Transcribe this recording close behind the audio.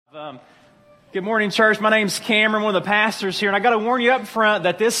Good morning, church. My name's Cameron, one of the pastors here, and I got to warn you up front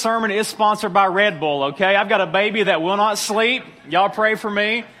that this sermon is sponsored by Red Bull, okay? I've got a baby that will not sleep. Y'all pray for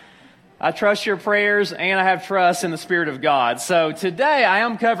me. I trust your prayers, and I have trust in the Spirit of God. So today I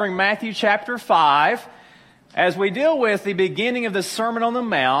am covering Matthew chapter 5. As we deal with the beginning of the Sermon on the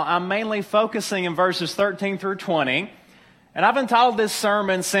Mount, I'm mainly focusing in verses 13 through 20, and I've entitled this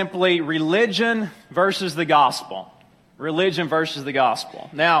sermon simply Religion versus the Gospel. Religion versus the Gospel.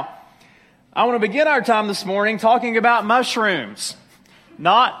 Now, I want to begin our time this morning talking about mushrooms.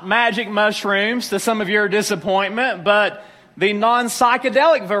 Not magic mushrooms, to some of your disappointment, but the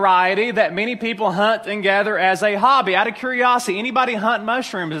non-psychedelic variety that many people hunt and gather as a hobby. Out of curiosity, anybody hunt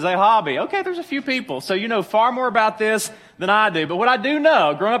mushrooms as a hobby? Okay, there's a few people, so you know far more about this than I do. But what I do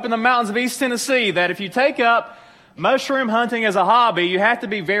know, growing up in the mountains of East Tennessee, that if you take up mushroom hunting as a hobby, you have to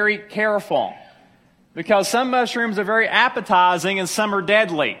be very careful. Because some mushrooms are very appetizing and some are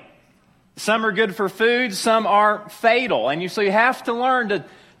deadly. Some are good for food, some are fatal. And so you have to learn to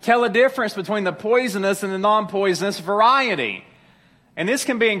tell a difference between the poisonous and the non-poisonous variety. And this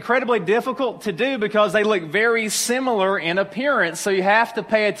can be incredibly difficult to do because they look very similar in appearance, so you have to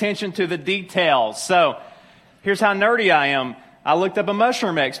pay attention to the details. So here's how nerdy I am. I looked up a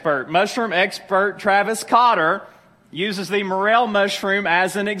mushroom expert. Mushroom expert Travis Cotter uses the morel mushroom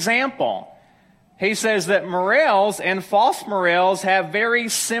as an example. He says that morels and false morels have very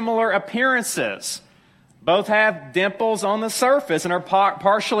similar appearances. Both have dimples on the surface and are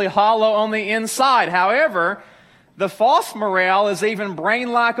partially hollow on the inside. However, the false morel is even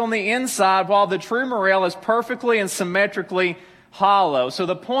brain-like on the inside, while the true morel is perfectly and symmetrically hollow. So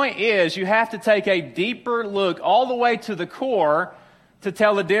the point is, you have to take a deeper look all the way to the core to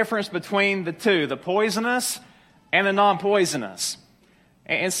tell the difference between the two, the poisonous and the non-poisonous.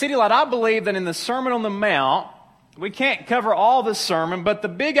 And City Light, I believe that in the Sermon on the Mount, we can't cover all the sermon, but the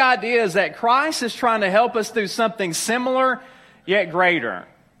big idea is that Christ is trying to help us do something similar yet greater.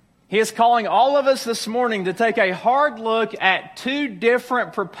 He is calling all of us this morning to take a hard look at two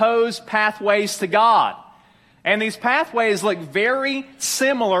different proposed pathways to God. And these pathways look very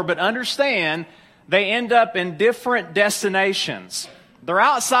similar, but understand they end up in different destinations. Their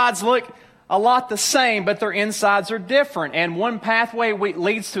outsides look a lot the same, but their insides are different. And one pathway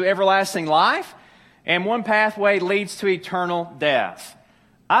leads to everlasting life, and one pathway leads to eternal death.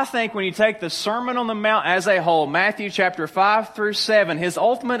 I think when you take the Sermon on the Mount as a whole, Matthew chapter 5 through 7, his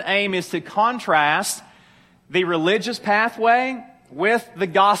ultimate aim is to contrast the religious pathway with the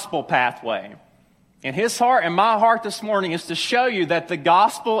gospel pathway. And his heart and my heart this morning is to show you that the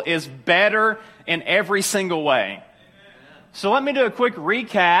gospel is better in every single way. So let me do a quick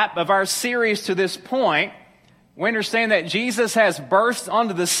recap of our series to this point. We understand that Jesus has burst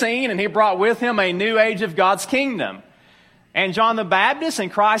onto the scene and he brought with him a new age of God's kingdom. And John the Baptist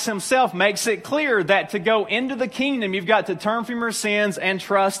and Christ himself makes it clear that to go into the kingdom, you've got to turn from your sins and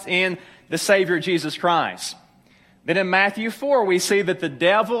trust in the Savior Jesus Christ. Then in Matthew 4, we see that the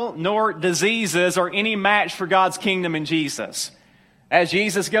devil nor diseases are any match for God's kingdom in Jesus. As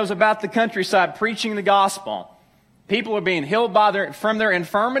Jesus goes about the countryside preaching the gospel, people are being healed from their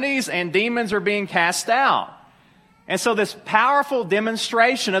infirmities and demons are being cast out. And so this powerful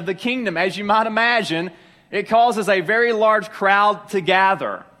demonstration of the kingdom, as you might imagine, it causes a very large crowd to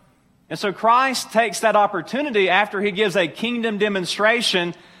gather. And so Christ takes that opportunity after he gives a kingdom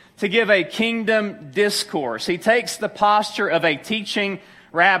demonstration to give a kingdom discourse. He takes the posture of a teaching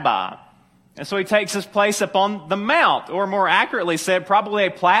rabbi. And so he takes his place up on the mount, or more accurately said, probably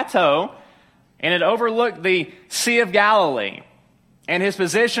a plateau, and it overlooked the Sea of Galilee. And his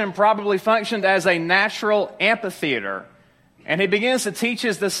position probably functioned as a natural amphitheater. And he begins to teach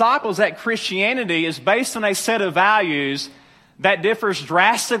his disciples that Christianity is based on a set of values that differs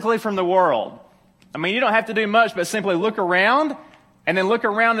drastically from the world. I mean, you don't have to do much but simply look around and then look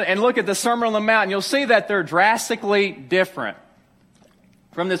around and look at the Sermon on the Mount, and you'll see that they're drastically different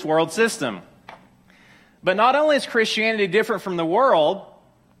from this world system. But not only is Christianity different from the world,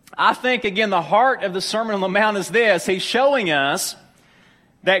 I think, again, the heart of the Sermon on the Mount is this. He's showing us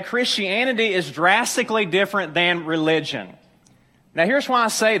that Christianity is drastically different than religion. Now, here's why I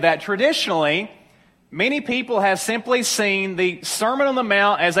say that. Traditionally, many people have simply seen the Sermon on the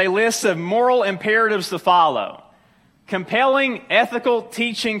Mount as a list of moral imperatives to follow. Compelling ethical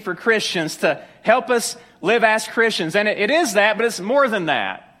teaching for Christians to help us live as Christians. And it is that, but it's more than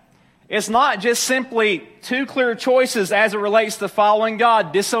that. It's not just simply two clear choices as it relates to following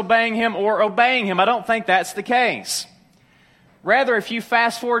God, disobeying Him or obeying Him. I don't think that's the case. Rather, if you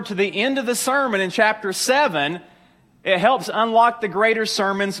fast forward to the end of the sermon in chapter 7, it helps unlock the greater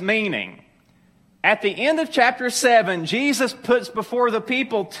sermon's meaning. At the end of chapter 7, Jesus puts before the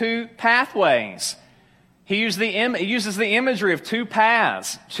people two pathways. He uses the imagery of two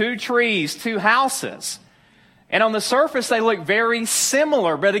paths, two trees, two houses. And on the surface, they look very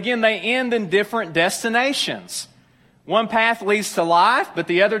similar, but again, they end in different destinations. One path leads to life, but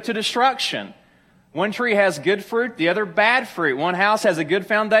the other to destruction. One tree has good fruit, the other bad fruit. One house has a good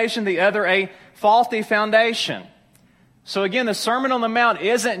foundation, the other a faulty foundation. So again, the Sermon on the Mount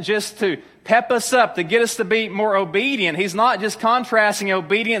isn't just to pep us up, to get us to be more obedient. He's not just contrasting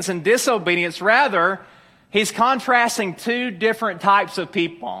obedience and disobedience. Rather, he's contrasting two different types of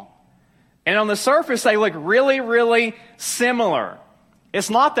people. And on the surface, they look really, really similar. It's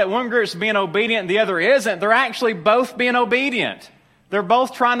not that one group's being obedient and the other isn't. They're actually both being obedient. They're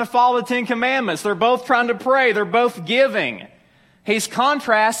both trying to follow the Ten Commandments. They're both trying to pray. They're both giving. He's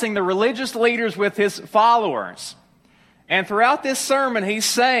contrasting the religious leaders with his followers. And throughout this sermon, he's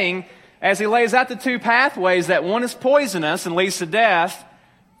saying, as he lays out the two pathways, that one is poisonous and leads to death,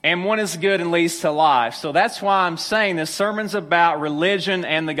 and one is good and leads to life. So that's why I'm saying this sermon's about religion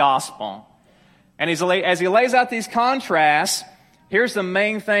and the gospel. And as he lays out these contrasts, here's the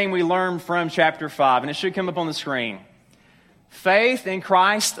main thing we learn from chapter 5, and it should come up on the screen. Faith in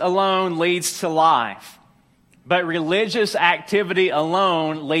Christ alone leads to life, but religious activity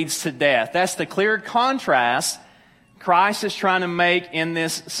alone leads to death. That's the clear contrast Christ is trying to make in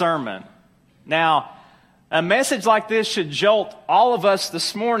this sermon. Now, a message like this should jolt all of us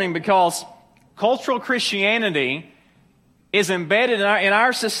this morning because cultural Christianity is embedded in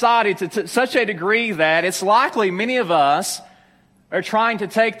our society to such a degree that it's likely many of us are trying to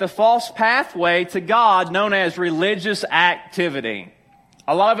take the false pathway to God known as religious activity.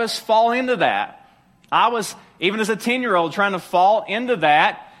 A lot of us fall into that. I was, even as a 10-year-old, trying to fall into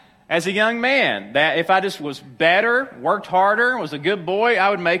that as a young man. That if I just was better, worked harder, was a good boy, I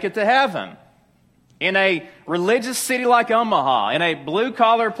would make it to heaven. In a religious city like Omaha, in a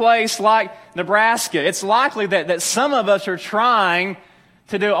blue-collar place like Nebraska, it's likely that some of us are trying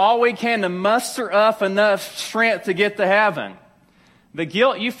to do all we can to muster up enough strength to get to heaven. The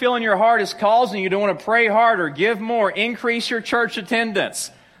guilt you feel in your heart is causing you to want to pray harder, give more, increase your church attendance,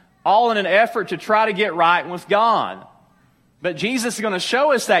 all in an effort to try to get right with God. But Jesus is going to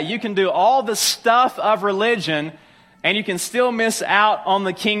show us that you can do all the stuff of religion and you can still miss out on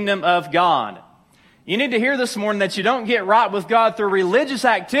the kingdom of God. You need to hear this morning that you don't get right with God through religious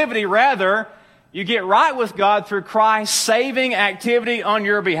activity. Rather, you get right with God through Christ's saving activity on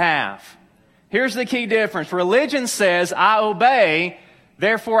your behalf. Here's the key difference. Religion says, I obey,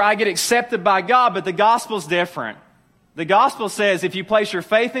 therefore I get accepted by God, but the gospel's different. The gospel says if you place your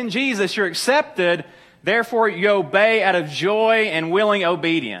faith in Jesus, you're accepted, therefore you obey out of joy and willing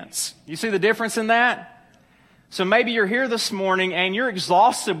obedience. You see the difference in that? So maybe you're here this morning and you're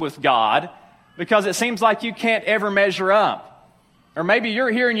exhausted with God because it seems like you can't ever measure up. Or maybe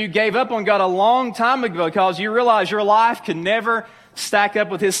you're here and you gave up on God a long time ago because you realize your life could never stack up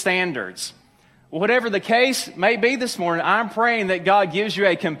with His standards. Whatever the case may be this morning, I'm praying that God gives you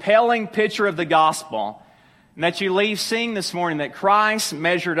a compelling picture of the gospel and that you leave seeing this morning that Christ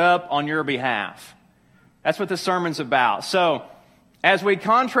measured up on your behalf. That's what the sermon's about. So, as we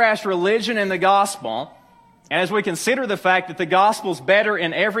contrast religion and the gospel, and as we consider the fact that the gospel's better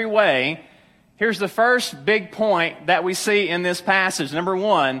in every way, here's the first big point that we see in this passage. Number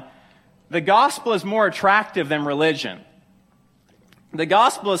one, the gospel is more attractive than religion. The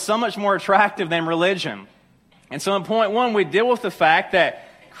gospel is so much more attractive than religion. And so in point one, we deal with the fact that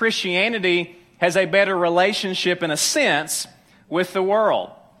Christianity has a better relationship in a sense with the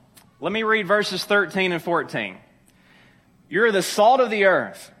world. Let me read verses 13 and 14. You're the salt of the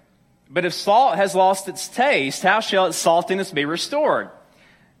earth, but if salt has lost its taste, how shall its saltiness be restored?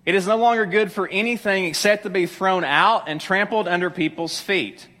 It is no longer good for anything except to be thrown out and trampled under people's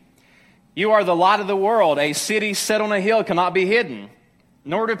feet. You are the light of the world. A city set on a hill cannot be hidden.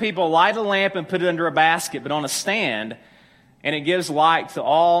 Nor do people light a lamp and put it under a basket, but on a stand, and it gives light to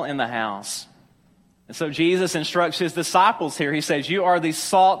all in the house. And so Jesus instructs His disciples here. He says, you are the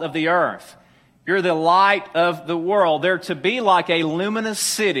salt of the earth. You're the light of the world. They're to be like a luminous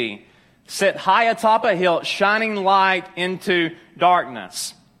city set high atop a hill, shining light into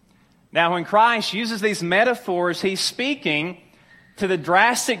darkness. Now, when Christ uses these metaphors, He's speaking to the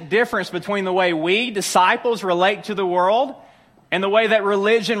drastic difference between the way we, disciples, relate to the world and the way that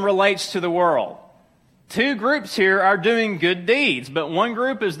religion relates to the world. Two groups here are doing good deeds, but one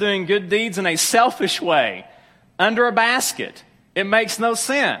group is doing good deeds in a selfish way, under a basket. It makes no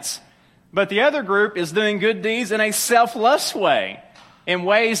sense. But the other group is doing good deeds in a selfless way, in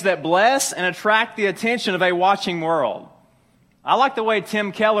ways that bless and attract the attention of a watching world. I like the way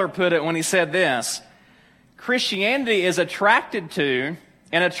Tim Keller put it when he said this: Christianity is attracted to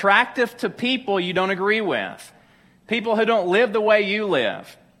and attractive to people you don't agree with, people who don't live the way you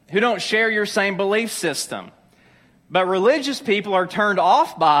live, who don't share your same belief system. But religious people are turned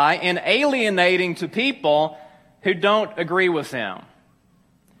off by and alienating to people who don't agree with them.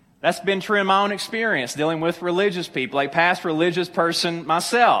 That's been true in my own experience dealing with religious people, a past religious person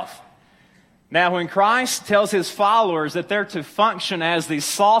myself. Now, when Christ tells his followers that they're to function as the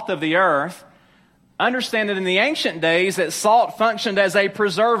salt of the earth, understand that in the ancient days that salt functioned as a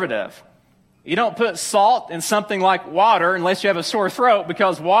preservative. You don't put salt in something like water unless you have a sore throat,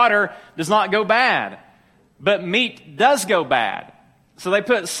 because water does not go bad. But meat does go bad. So they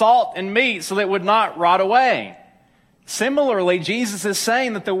put salt in meat so that it would not rot away. Similarly, Jesus is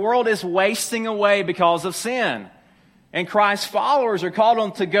saying that the world is wasting away because of sin. And Christ's followers are called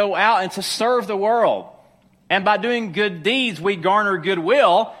on to go out and to serve the world. And by doing good deeds, we garner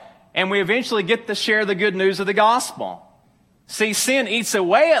goodwill, and we eventually get to share the good news of the gospel. See, sin eats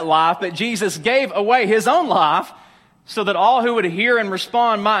away at life, but Jesus gave away his own life so that all who would hear and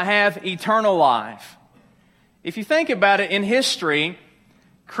respond might have eternal life. If you think about it, in history,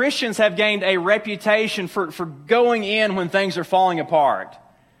 Christians have gained a reputation for going in when things are falling apart.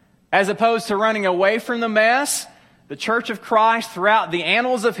 As opposed to running away from the mess, the Church of Christ, throughout the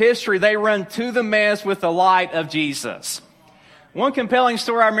annals of history, they run to the mess with the light of Jesus. One compelling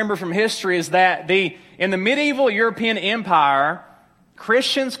story I remember from history is that in the medieval European Empire,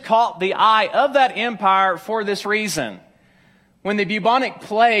 Christians caught the eye of that empire for this reason. When the bubonic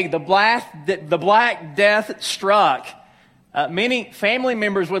plague, the Black Death struck, many family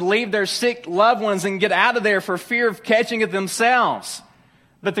members would leave their sick loved ones and get out of there for fear of catching it themselves.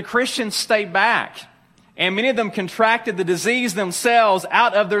 But the Christians stayed back, and many of them contracted the disease themselves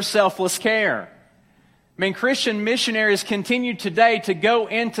out of their selfless care. I mean, Christian missionaries continue today to go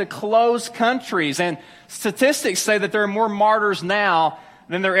into closed countries, and statistics say that there are more martyrs now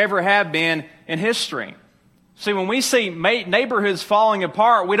than there ever have been in history. See, when we see neighborhoods falling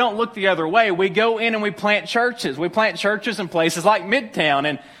apart, we don't look the other way. We go in and we plant churches. We plant churches in places like Midtown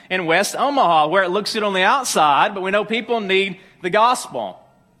and in West Omaha, where it looks good on the outside, but we know people need the gospel.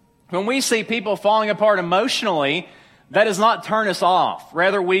 When we see people falling apart emotionally, that does not turn us off.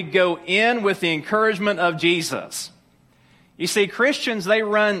 Rather, we go in with the encouragement of Jesus. You see, Christians, they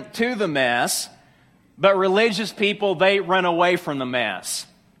run to the mess, but religious people, they run away from the mess.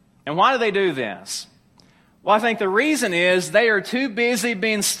 And why do they do this? Well, I think the reason is they are too busy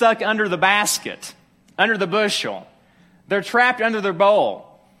being stuck under the basket, under the bushel. They're trapped under their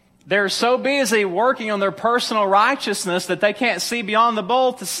bowl. They're so busy working on their personal righteousness that they can't see beyond the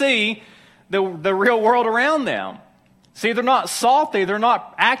bowl to see the real world around them. See, they're not salty. They're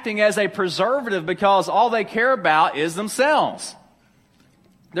not acting as a preservative because all they care about is themselves.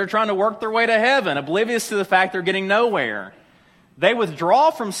 They're trying to work their way to heaven, oblivious to the fact they're getting nowhere. They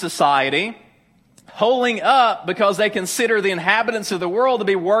withdraw from society, holding up because they consider the inhabitants of the world to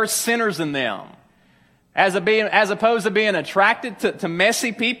be worse sinners than them. As opposed to being attracted to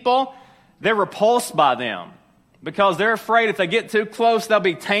messy people, they're repulsed by them because they're afraid if they get too close, they'll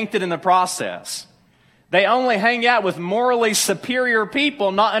be tainted in the process. They only hang out with morally superior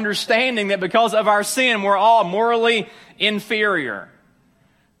people, not understanding that because of our sin, we're all morally inferior.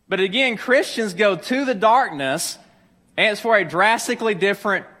 But again, Christians go to the darkness, and it's for a drastically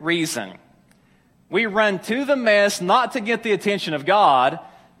different reason. We run to the mess not to get the attention of God,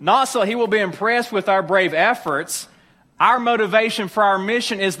 not so He will be impressed with our brave efforts. Our motivation for our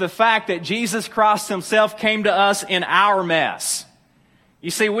mission is the fact that Jesus Christ Himself came to us in our mess.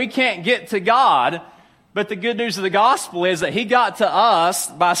 You see, we can't get to God, but the good news of the gospel is that He got to us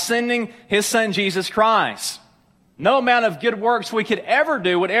by sending His Son Jesus Christ. No amount of good works we could ever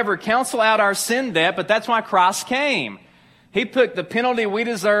do would ever cancel out our sin debt, but that's why Christ came. He took the penalty we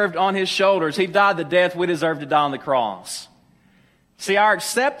deserved on His shoulders. He died the death we deserved to die on the cross. See, our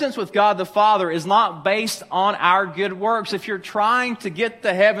acceptance with God the Father is not based on our good works. If you're trying to get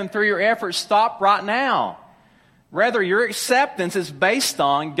to heaven through your efforts, stop right now. Rather, your acceptance is based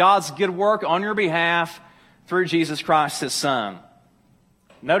on God's good work on your behalf through Jesus Christ, His Son.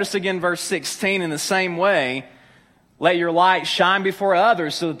 Notice again verse 16, in the same way, let your light shine before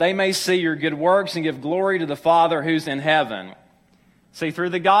others so that they may see your good works and give glory to the Father who's in heaven. See,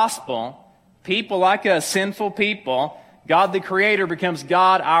 through the gospel, people like us, sinful people, God the Creator becomes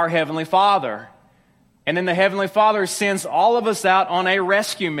God our Heavenly Father. And then the Heavenly Father sends all of us out on a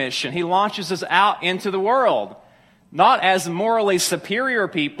rescue mission. He launches us out into the world. Not as morally superior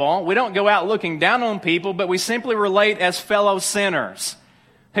people. We don't go out looking down on people, but we simply relate as fellow sinners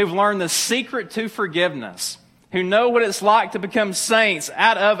who've learned the secret to forgiveness. who know what it's like to become saints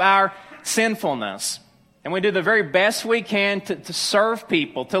out of our sinfulness. And we do the very best we can to serve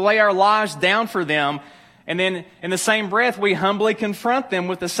people, to lay our lives down for them. And then in the same breath, we humbly confront them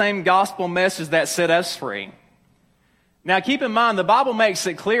with the same gospel message that set us free. Now keep in mind, the Bible makes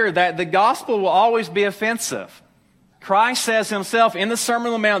it clear that the gospel will always be offensive. Christ says himself in the Sermon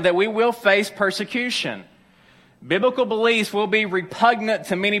on the Mount that we will face persecution. Biblical beliefs will be repugnant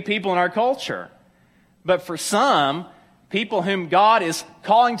to many people in our culture. But for some, people whom God is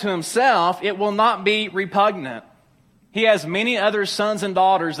calling to himself, it will not be repugnant. He has many other sons and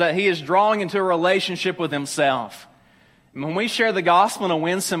daughters that he is drawing into a relationship with himself. And when we share the gospel in a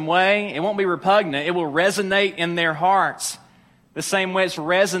winsome way, it won't be repugnant. It will resonate in their hearts the same way it's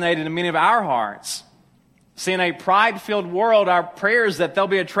resonated in many of our hearts. See, in a pride-filled world, our prayer is that they'll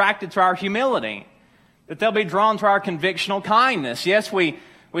be attracted to our humility, that they'll be drawn to our convictional kindness. Yes, we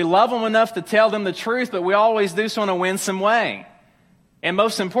love them enough to tell them the truth, but we always do so in a winsome way. And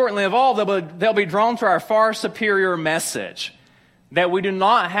most importantly of all, they'll be drawn to our far superior message, that we do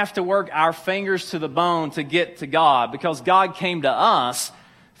not have to work our fingers to the bone to get to God, because God came to us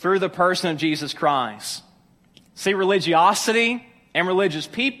through the person of Jesus Christ. See, religiosity and religious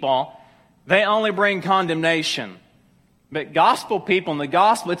people, they only bring condemnation. But gospel people and the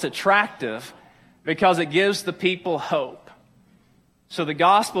gospel, it's attractive because it gives the people hope. So the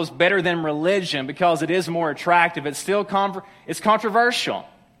gospel is better than religion because it is more attractive. It's still it's controversial.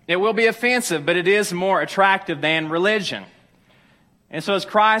 It will be offensive, but it is more attractive than religion. And so as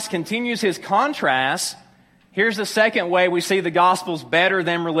Christ continues his contrast, here's the second way we see the gospel is better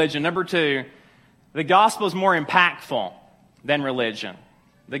than religion. Number two, the gospel is more impactful than religion.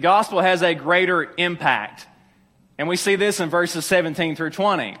 The gospel has a greater impact. And we see this in verses 17 through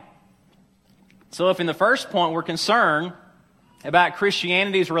 20. So if in the first point we're concerned about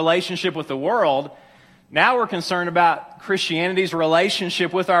Christianity's relationship with the world, now we're concerned about Christianity's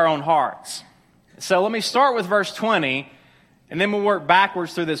relationship with our own hearts. So let me start with verse 20, and then we'll work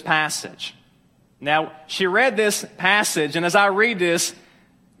backwards through this passage. Now, she read this passage, and as I read this,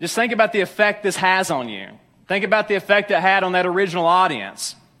 just think about the effect this has on you. Think about the effect it had on that original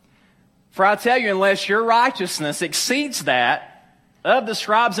audience. For I tell you, unless your righteousness exceeds that of the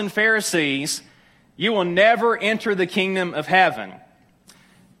scribes and Pharisees, you will never enter the kingdom of heaven.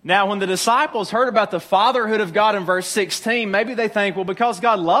 Now, when the disciples heard about the fatherhood of God in verse 16, maybe they think, well, because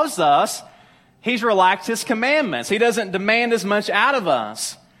God loves us, he's relaxed his commandments. He doesn't demand as much out of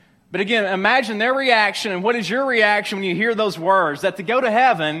us. But again, imagine their reaction, and what is your reaction when you hear those words? That to go to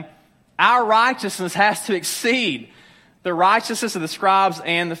heaven, our righteousness has to exceed the righteousness of the scribes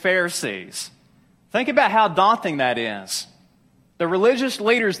and the Pharisees. Think about how daunting that is. The religious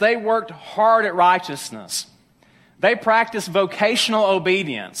leaders, they worked hard at righteousness. They practiced vocational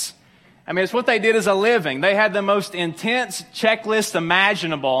obedience. I mean, it's what they did as a living. They had the most intense checklist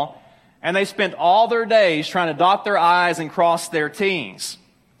imaginable, and they spent all their days trying to dot their I's and cross their T's.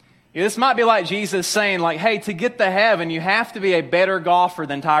 This might be like Jesus saying, like, hey, to get to heaven, you have to be a better golfer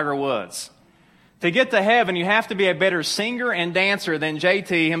than Tiger Woods. To get to heaven, you have to be a better singer and dancer than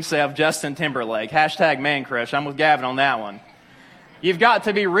JT himself, Justin Timberlake. Hashtag man crush. I'm with Gavin on that one. You've got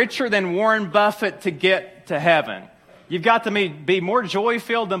to be richer than Warren Buffett to get to heaven. You've got to be more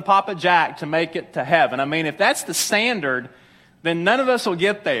joy-filled than Papa Jack to make it to heaven. I mean, if that's the standard, then none of us will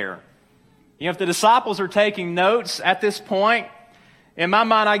get there. You know, if the disciples are taking notes at this point, in my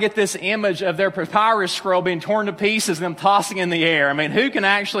mind, I get this image of their papyrus scroll being torn to pieces and them tossing in the air. I mean, who can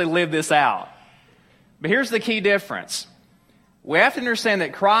actually live this out? But here's the key difference. We have to understand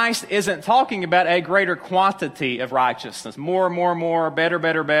that Christ isn't talking about a greater quantity of righteousness. More,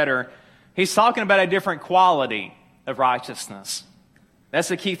 better. He's talking about a different quality of righteousness. That's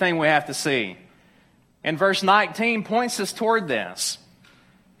the key thing we have to see. And verse 19 points us toward this.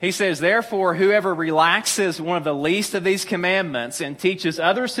 He says, therefore, whoever relaxes one of the least of these commandments and teaches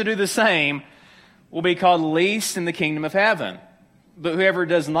others to do the same will be called least in the kingdom of heaven. But whoever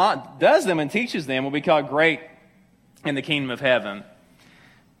does them and teaches them will be called great in the kingdom of heaven.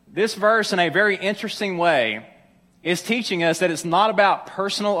 This verse, in a very interesting way, is teaching us that it's not about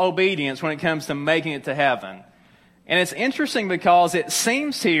personal obedience when it comes to making it to heaven. And it's interesting because it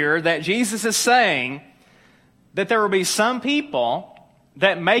seems here that Jesus is saying that there will be some people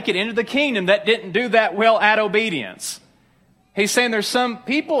that make it into the kingdom that didn't do that well at obedience. He's saying there's some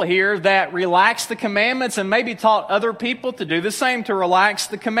people here that relax the commandments and maybe taught other people to do the same, to relax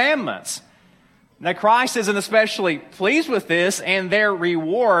the commandments. Now, Christ isn't especially pleased with this, and their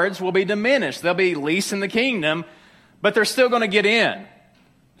rewards will be diminished. They'll be least in the kingdom, but they're still going to get in.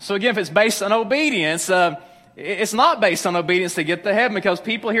 So again, if it's based on obedience, it's not based on obedience to get to heaven because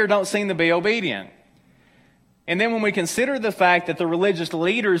people here don't seem to be obedient. And then when we consider the fact that the religious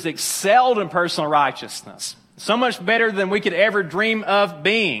leaders excelled in personal righteousness, so much better than we could ever dream of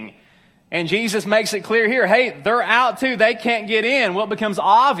being, and Jesus makes it clear here, hey, they're out too, they can't get in. Well, it becomes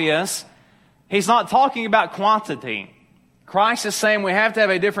obvious he's not talking about quantity. Christ is saying we have to have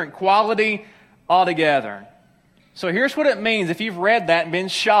a different quality altogether. So here's what it means. If you've read that and been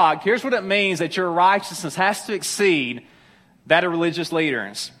shocked, here's what it means that your righteousness has to exceed that of religious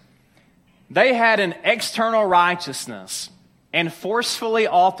leaders. They had an external righteousness and forcefully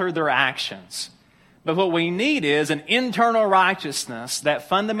altered their actions. But what we need is an internal righteousness that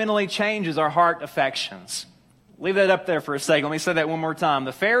fundamentally changes our heart affections. Leave that up there for a second. Let me say that one more time.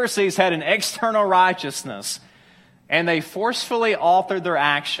 The Pharisees had an external righteousness, and they forcefully altered their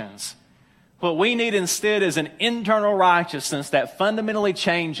actions. What we need instead is an internal righteousness that fundamentally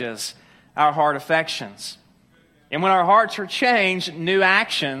changes our heart affections. And when our hearts are changed, new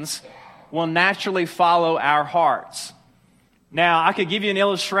actions will naturally follow our hearts. Now, I could give you an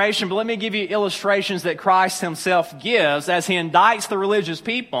illustration, but let me give you illustrations that Christ himself gives as he indicts the religious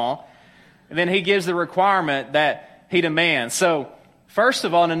people, and then he gives the requirement that he demands. So, first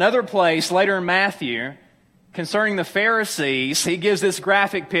of all, in another place later in Matthew, concerning the Pharisees, he gives this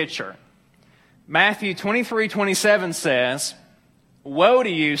graphic picture. Matthew 23:27 says, "Woe to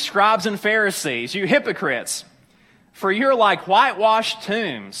you, scribes and Pharisees, you hypocrites, for you're like whitewashed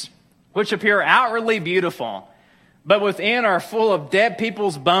tombs, which appear outwardly beautiful, but within are full of dead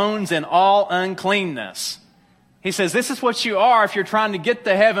people's bones and all uncleanness." He says, this is what you are if you're trying to get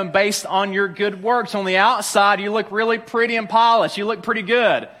to heaven based on your good works. On the outside, you look really pretty and polished. You look pretty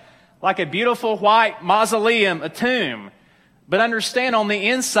good, like a beautiful white mausoleum, a tomb. But understand, on the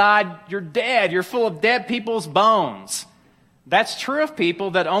inside, you're dead. You're full of dead people's bones. That's true of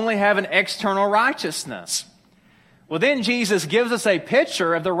people that only have an external righteousness. Well, then Jesus gives us a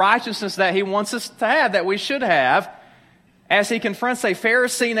picture of the righteousness that he wants us to have, that we should have, as he confronts a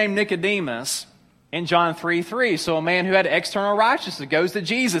Pharisee named Nicodemus in John 3:3. So a man who had external righteousness goes to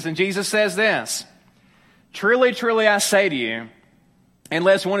Jesus, and Jesus says this, "Truly, truly, I say to you,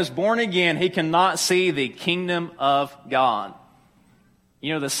 unless one is born again, he cannot see the kingdom of God."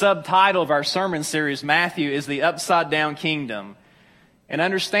 You know, the subtitle of our sermon series, Matthew, is the upside down kingdom. And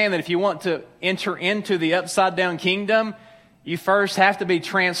understand that if you want to enter into the upside down kingdom, you first have to be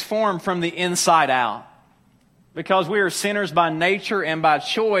transformed from the inside out. Because we are sinners by nature and by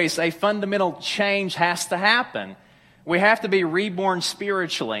choice, a fundamental change has to happen. We have to be reborn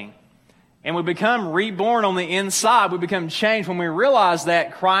spiritually. And we become reborn on the inside. We become changed when we realize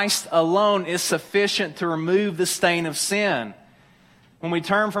that Christ alone is sufficient to remove the stain of sin. When we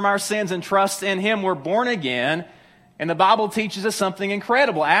turn from our sins and trust in him, we're born again. And the Bible teaches us something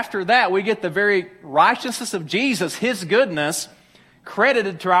incredible. After that, we get the very righteousness of Jesus, his goodness,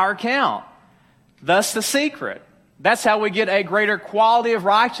 credited to our account. Thus the secret. That's how we get a greater quality of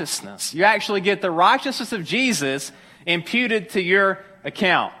righteousness. You actually get the righteousness of Jesus imputed to your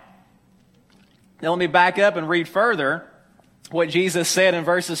account. Now let me back up and read further what Jesus said in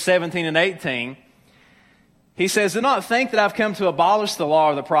verses 17 and 18. He says, "Do not think that I've come to abolish the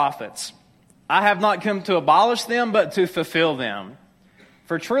law or the prophets. I have not come to abolish them, but to fulfill them.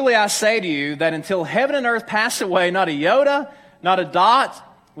 For truly I say to you that until heaven and earth pass away, not a iota, not a dot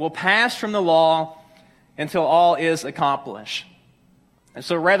will pass from the law until all is accomplished." And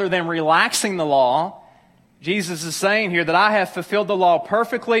so rather than relaxing the law, Jesus is saying here that I have fulfilled the law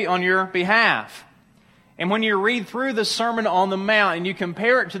perfectly on your behalf. And when you read through the Sermon on the Mount and you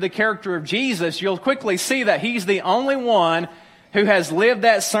compare it to the character of Jesus, you'll quickly see that he's the only one who has lived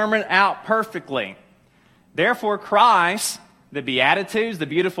that sermon out perfectly. Therefore, Christ, the Beatitudes, the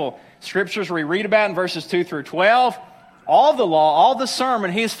beautiful scriptures we read about in verses 2 through 12, all the law, all the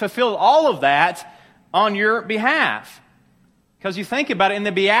sermon, he has fulfilled all of that on your behalf. Because you think about it, in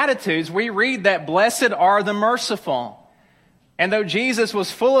the Beatitudes, we read that blessed are the merciful. And though Jesus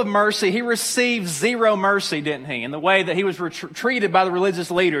was full of mercy, he received zero mercy, didn't he? In the way that he was treated by the religious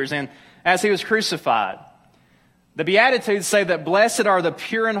leaders and as he was crucified. The Beatitudes say that blessed are the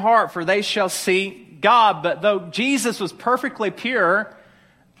pure in heart, for they shall see God. But though Jesus was perfectly pure,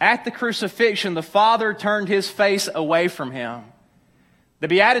 at the crucifixion, the Father turned his face away from him. The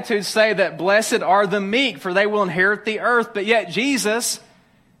Beatitudes say that blessed are the meek, for they will inherit the earth. But yet Jesus,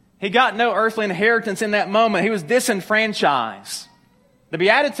 he got no earthly inheritance in that moment. He was disenfranchised. The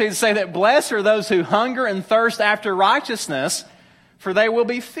Beatitudes say that blessed are those who hunger and thirst after righteousness, for they will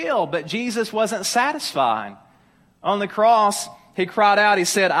be filled. But Jesus wasn't satisfied. On the cross, he cried out, he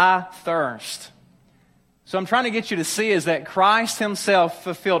said, "I thirst." So I'm trying to get you to see is that Christ himself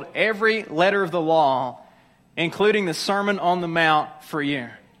fulfilled every letter of the law, including the Sermon on the Mount for you.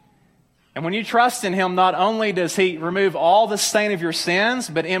 And when you trust in Him, not only does He remove all the stain of your sins,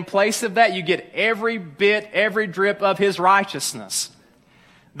 but in place of that, you get every bit, every drip of His righteousness.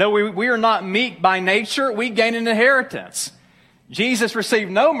 Though we are not meek by nature, we gain an inheritance. Jesus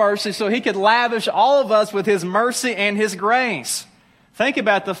received no mercy, so He could lavish all of us with His mercy and His grace. Think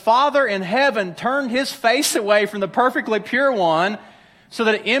about it. The Father in heaven turned His face away from the perfectly pure one so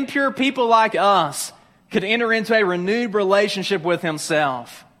that impure people like us could enter into a renewed relationship with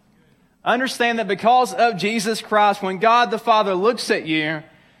Himself. Understand that because of Jesus Christ, when God the Father looks at you,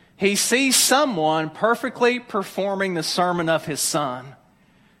 He sees someone perfectly performing the sermon of His Son.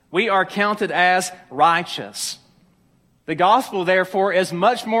 We are counted as righteous. The gospel, therefore, is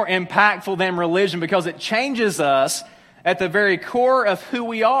much more impactful than religion because it changes us at the very core of who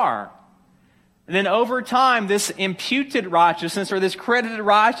we are. And then over time, this imputed righteousness or this credited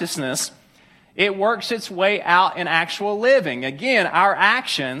righteousness, it works its way out in actual living. Again, our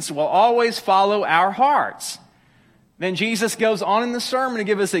actions will always follow our hearts. Then Jesus goes on in the sermon to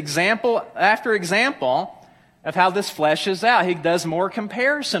give us example after example of how this fleshes out. He does more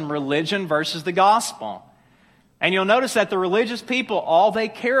comparison, religion versus the gospel. And you'll notice that the religious people, all they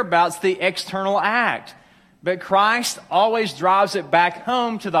care about is the external act. But Christ always drives it back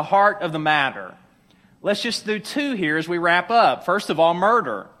home to the heart of the matter. Let's just do two here as we wrap up. First of all,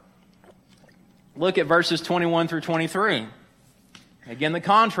 murder. Look at verses 21 through 23. Again, the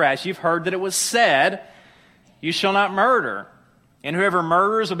contrast. You've heard that it was said, "You shall not murder, and whoever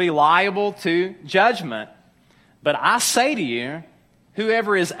murders will be liable to judgment. But I say to you,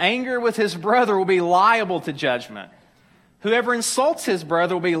 whoever is angry with his brother will be liable to judgment. Whoever insults his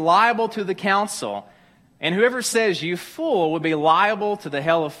brother will be liable to the council. And whoever says, 'You fool,' will be liable to the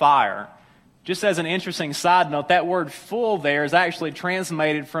hell of fire." Just as an interesting side note, that word fool there is actually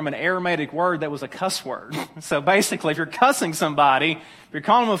translated from an Aramaic word that was a cuss word. So basically, if you're cussing somebody, if you're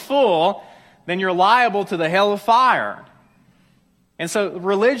calling them a fool, then you're liable to the hell of fire. And so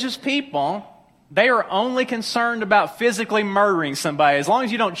religious people, they are only concerned about physically murdering somebody. As long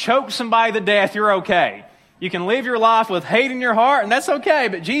as you don't choke somebody to death, you're okay. You can live your life with hate in your heart, and that's okay.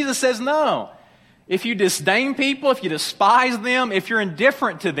 But Jesus says no. If you disdain people, if you despise them, if you're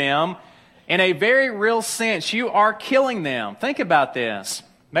indifferent to them, in a very real sense, you are killing them. Think about this.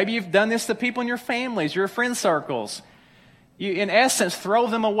 Maybe you've done this to people in your families, your friend circles. You, in essence, throw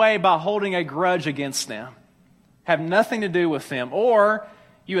them away by holding a grudge against them. Have nothing to do with them. Or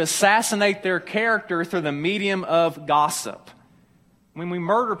you assassinate their character through the medium of gossip. When we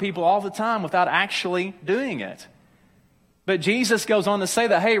murder people all the time without actually doing it. But Jesus goes on to say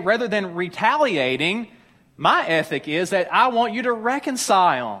that, hey, rather than retaliating, my ethic is that I want you to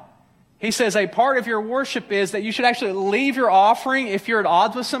reconcile. He says a part of your worship is that you should actually leave your offering if you're at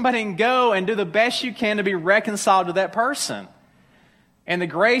odds with somebody and go and do the best you can to be reconciled to that person. And the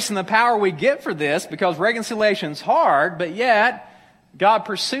grace and the power we get for this, because reconciliation is hard, but yet God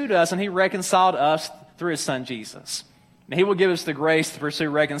pursued us and He reconciled us through His Son Jesus. And He will give us the grace to pursue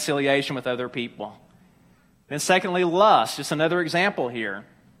reconciliation with other people. Then secondly, lust. Just another example here.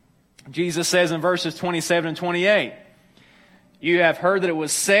 Jesus says in verses 27 and 28, "You have heard that it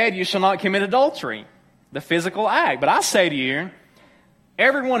was said, 'You shall not commit adultery,' the physical act. But I say to you,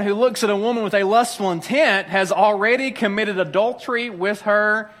 everyone who looks at a woman with a lustful intent has already committed adultery with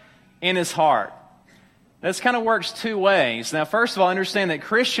her in his heart." This kind of works two ways. Now, first of all, understand that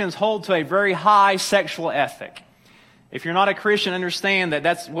Christians hold to a very high sexual ethic. If you're not a Christian, understand that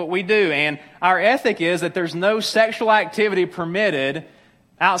that's what we do. And our ethic is that there's no sexual activity permitted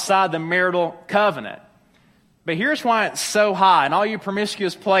outside the marital covenant. But here's why it's so high. And all you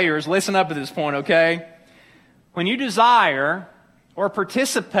promiscuous players, listen up at this point, okay? When you desire or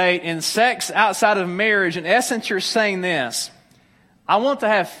participate in sex outside of marriage, in essence, you're saying this: I want to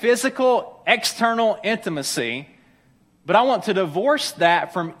have physical, external intimacy, but I want to divorce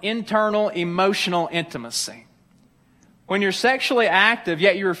that from internal, emotional intimacy. When you're sexually active,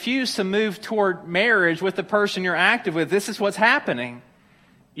 yet you refuse to move toward marriage with the person you're active with, this is what's happening.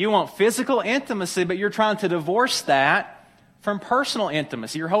 You want physical intimacy, but you're trying to divorce that from personal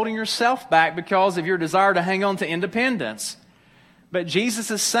intimacy. You're holding yourself back because of your desire to hang on to independence. But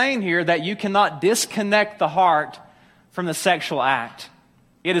Jesus is saying here that you cannot disconnect the heart from the sexual act.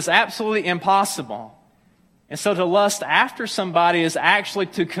 It is absolutely impossible. And so to lust after somebody is actually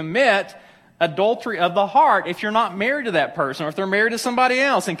to commit adultery of the heart if you're not married to that person or if they're married to somebody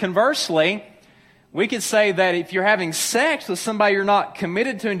else. And conversely, we could say that if you're having sex with somebody you're not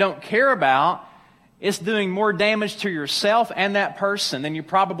committed to and don't care about, it's doing more damage to yourself and that person than you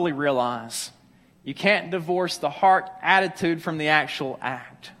probably realize. You can't divorce the heart attitude from the actual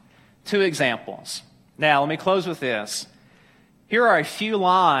act. Two examples. Now, let me close with this. Here are a few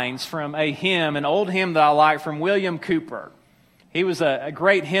lines from a hymn, an old hymn that I like from William Cooper. He was a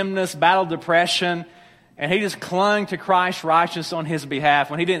great hymnist, battled depression, and he just clung to Christ's righteousness on his behalf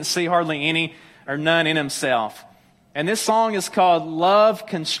when he didn't see hardly any or none in himself. And this song is called Love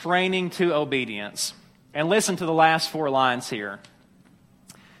Constraining to Obedience. And listen to the last 4 lines here.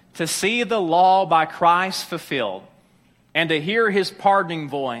 To see the law by Christ fulfilled and to hear his pardoning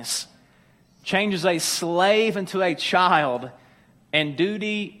voice changes a slave into a child and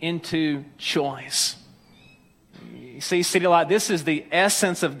duty into choice. You see, City Light, this is the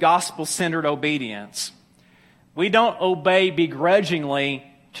essence of gospel-centered obedience. We don't obey begrudgingly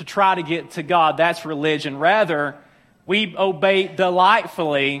to try to get to God. That's religion. Rather, we obey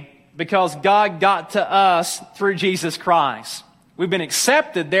delightfully because God got to us through Jesus Christ. We've been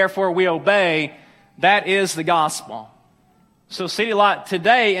accepted, therefore we obey. That is the gospel. So City Light,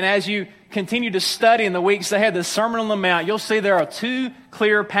 today, and as you continue to study in the weeks ahead, the Sermon on the Mount, you'll see there are 2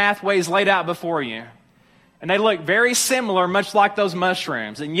 clear pathways laid out before you. And they look very similar, much like those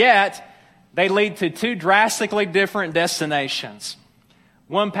mushrooms. And yet, they lead to 2 drastically different destinations.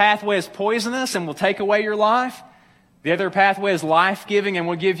 One pathway is poisonous and will take away your life. The other pathway is life-giving and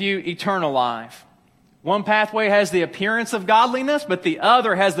will give you eternal life. One pathway has the appearance of godliness, but the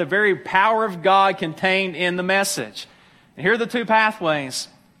other has the very power of God contained in the message. And here are the 2 pathways.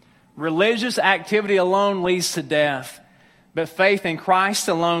 Religious activity alone leads to death, but faith in Christ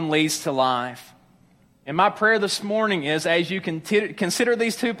alone leads to life. And my prayer this morning is, as you consider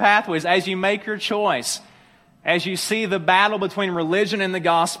these 2 pathways, as you make your choice, as you see the battle between religion and the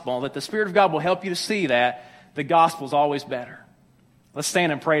gospel, that the Spirit of God will help you to see that the gospel is always better. Let's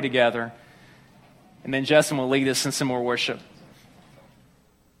stand and pray together, and then Justin will lead us in some more worship.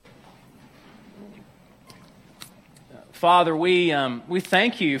 Father, we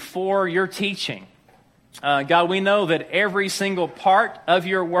thank you for your teaching. God, we know that every single part of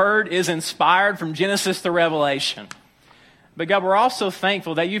your word is inspired from Genesis to Revelation. But God, we're also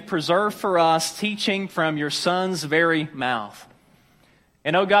thankful that you've preserved for us teaching from your Son's very mouth.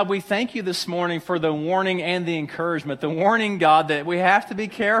 And oh God, we thank you this morning for the warning and the encouragement. The warning, God, that we have to be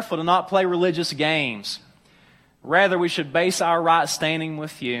careful to not play religious games. Rather, we should base our right standing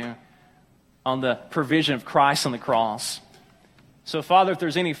with you on the provision of Christ on the cross. So, Father, if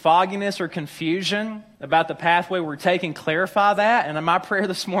there's any fogginess or confusion about the pathway we're taking, clarify that. And my prayer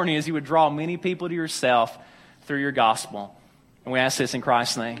this morning is you would draw many people to yourself through your gospel. And we ask this in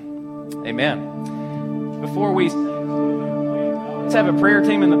Christ's name. Amen. Before let's have a prayer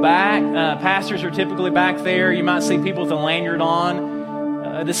team in the back. Pastors are typically back there. You might see people with a lanyard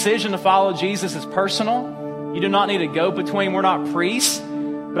on. A decision to follow Jesus is personal. You do not need a go-between. We're not priests.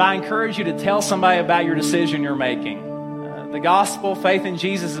 But I encourage you to tell somebody about your decision you're making. The gospel, faith in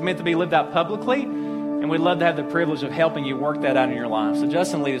Jesus, is meant to be lived out publicly, and we'd love to have the privilege of helping you work that out in your life. So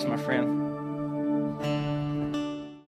Justin, lead us, my friend.